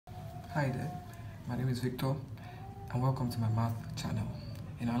Hi there, my name is Victor and welcome to my math channel.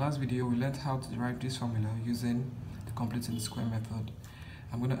 In our last video we learned how to derive this formula using the completing the square method.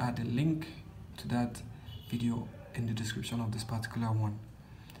 I'm going to add a link to that video in the description of this particular one.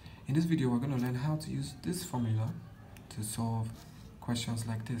 In this video we're going to learn how to use this formula to solve questions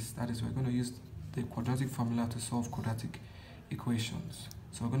like this. That is, we're going to use the quadratic formula to solve quadratic equations.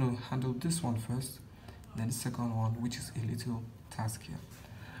 So we're going to handle this one first, then the second one, which is a little task here.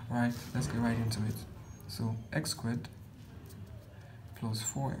 Right, let's get right into it. So x squared plus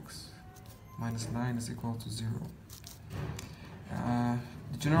 4x minus 9 is equal to 0.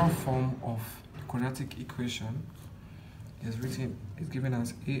 The general form of the quadratic equation is given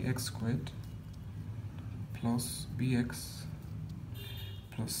as ax squared plus bx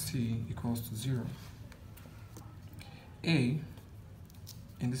plus c equals to 0. A,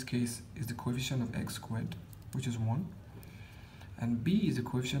 in this case, is the coefficient of x squared, which is 1. And b is the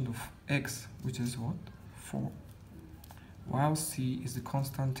coefficient of x, which is what? 4. While c is the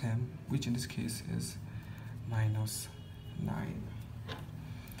constant term, which in this case is minus 9.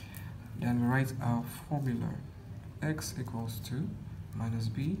 Then we write our formula. X equals to minus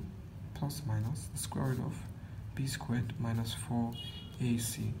b plus minus the square root of b squared minus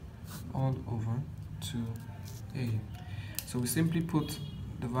 4ac all over 2a. So we simply put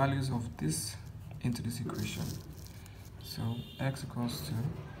the values of this into this equation. So x equals to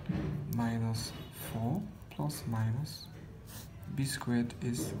minus 4 plus minus b squared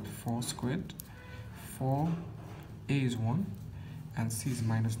is 4 squared, 4, a is 1, and c is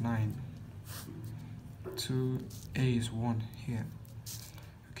minus 9. 2a is 1 here.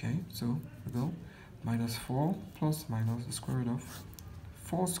 Okay, so we go minus 4 plus minus the square root of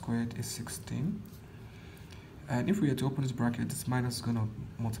 4 squared is 16. And if we were to open this bracket, this minus is going to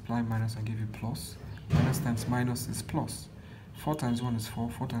multiply minus and give you plus. Minus times minus is plus. 4 times 1 is 4,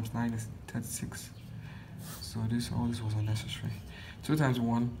 4 times 9 is 36. So all this was unnecessary. 2 times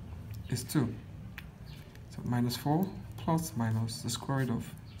 1 is 2. So minus 4 plus minus the square root of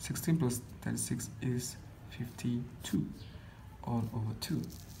 16 plus 36 is 52 all over 2.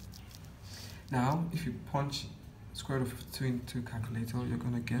 Now, if you punch square root of 52 into calculator, you're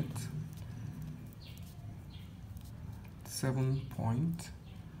going to get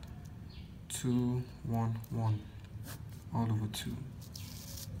 7.211 all over 2.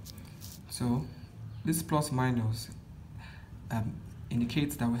 So this plus minus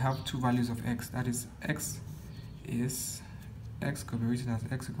indicates that we have two values of x. That is, x could be written as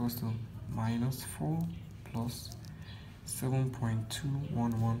x equals to minus 4 plus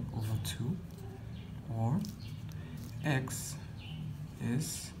 7.211 over 2, or x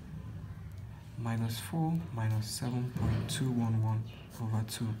is minus 4 minus 7.211 over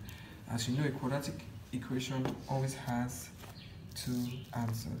 2. As you know, a quadratic equation always has two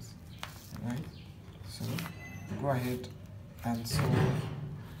answers, right? So go ahead and solve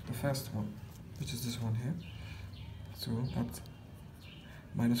the first one, which is this one here. So that's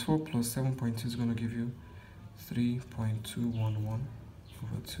minus 4 plus 7.2 is going to give you 3.211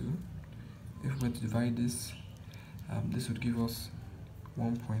 over 2. If we were to divide this, this would give us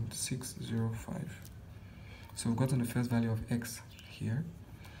 1.605. So we've gotten the first value of x here.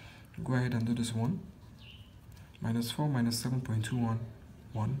 Go ahead and do this one. Minus 4 minus 7.211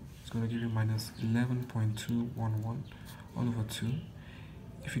 is going to give you minus 11.211 all over 2.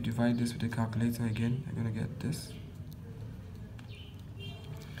 If you divide this with the calculator again, you're going to get this.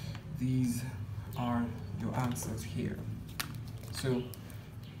 These are your answers here. So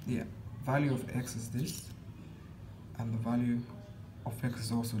the value of x is this, and the value of x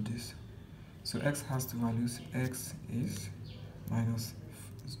is also this. So x has two values. X is minus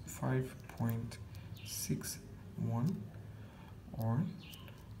 5.61 or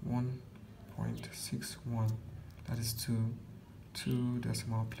 1.61. That is to 2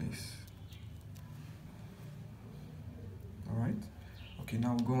 decimal place. Alright? Okay,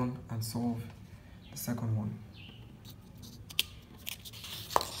 now we'll go on and solve the second one.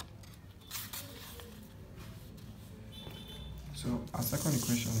 So our second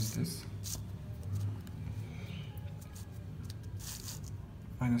equation is this.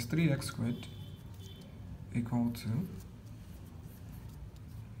 Minus 3x squared equal to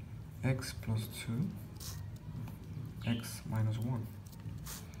x plus 2 x minus 1.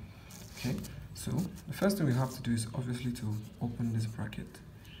 Okay, so the first thing we have to do is obviously to open this bracket.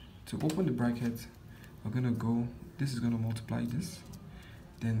 To open the bracket, we're going to go, this is going to multiply this,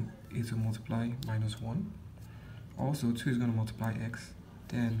 then it will multiply minus 1. Also 2 is going to multiply x,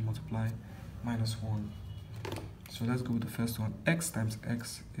 then multiply minus 1. So let's go with the first one. X times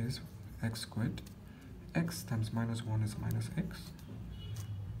x is x squared. X times minus 1 is minus x.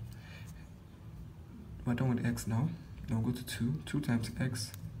 we're done with x now. Now go to 2. 2 times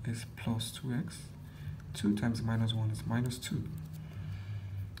x is plus 2x. 2 times minus 1 is minus 2.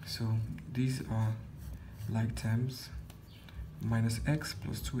 So these are like terms. Minus x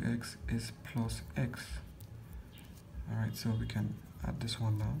plus 2x is plus x. Alright, so we can add this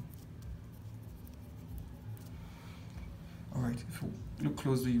one now. Alright, if you look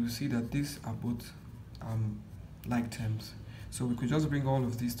closely, you will see that these are both like terms. So we could just bring all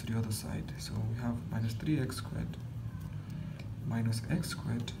of these to the other side. So we have minus 3x squared minus x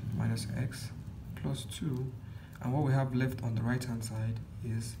squared minus x plus 2. And what we have left on the right hand side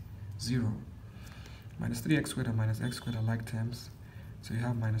is 0. Minus 3x squared and minus x squared are like terms. So you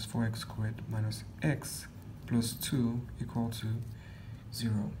have minus 4x squared minus x plus 2 equal to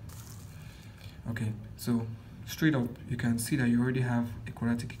 0. Okay, so straight up, you can see that you already have a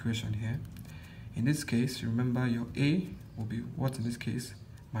quadratic equation here. In this case, remember your a will be what in this case?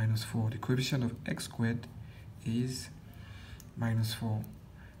 Minus 4. The coefficient of x squared is minus 4.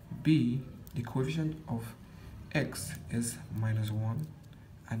 B, the coefficient of x is minus 1.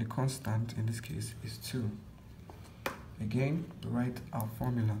 And the constant in this case is 2. Again, write our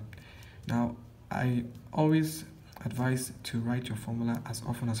formula. Now, I always advise to write your formula as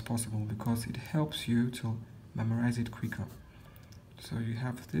often as possible because it helps you to memorize it quicker. So you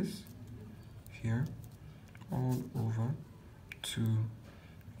have this here all over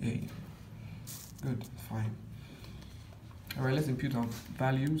 2a. Good, fine. Alright, let's impute our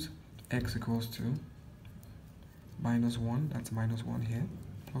values. X equals to minus 1, that's minus 1 here,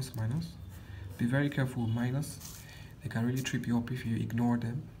 plus minus. Be very careful with minus. They can really trip you up if you ignore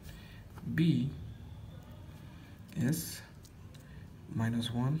them. B is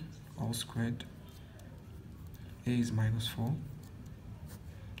minus 1 all squared. A is minus 4.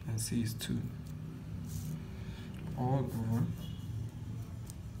 And C is 2. All over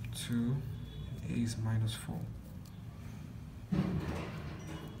 2. A is minus 4.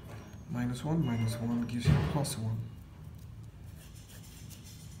 Minus 1 gives you plus 1.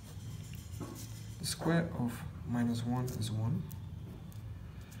 The square of minus 1 is 1.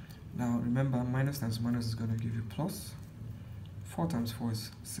 Now remember, minus times minus is going to give you plus. 4 times 4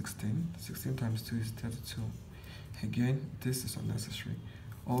 is 16. 16 times 2 is 32. Again, this is unnecessary.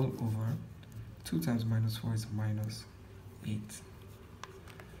 All over 2 times minus 4 is minus 8.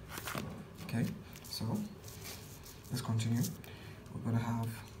 Okay, so let's continue. We're going to have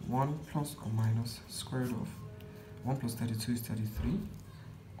 1 plus or minus square root of 1 plus 32 is 33.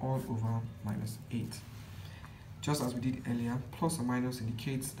 All over minus 8. Just as we did earlier, plus or minus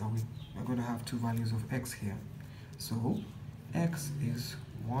indicates that we are going to have two values of x here. So x is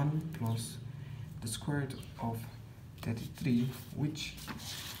 1 plus the square root of 33, which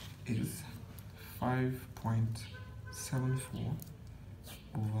is 5.74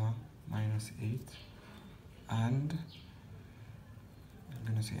 over minus 8. And I'm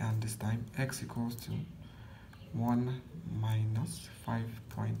going to say and this time, x equals to 1 minus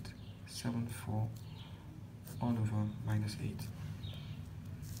 5.74 all over minus 8.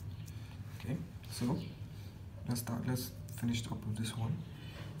 Okay, so let's finish up with this one.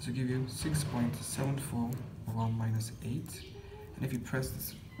 This will give you 6.74 over minus 8. And if you press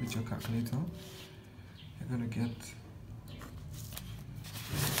this with your calculator, you're going to get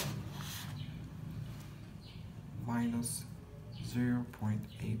minus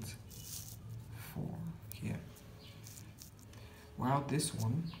 0.84 here. While this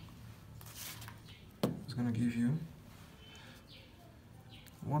one is going to give you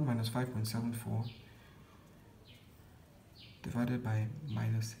 1 minus 5.74 divided by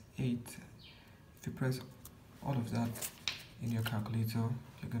minus 8. If you press all of that in your calculator,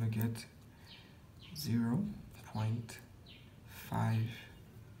 you're going to get 0.59.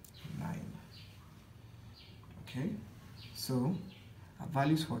 Okay, so our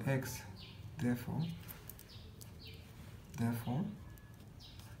values for x, therefore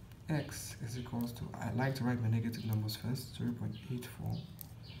x is equals to, I like to write my negative numbers first, 0.84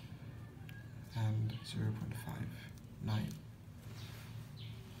 and 0.59.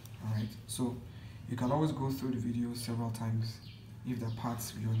 Alright, so you can always go through the video several times if there are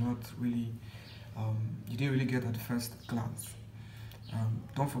parts you're not really, you didn't really get at first glance.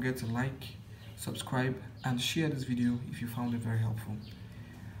 Don't forget to like, subscribe, and share this video if you found it very helpful.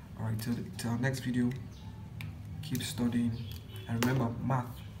 Alright, till our next video, keep studying, and remember, math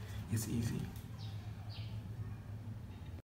is easy.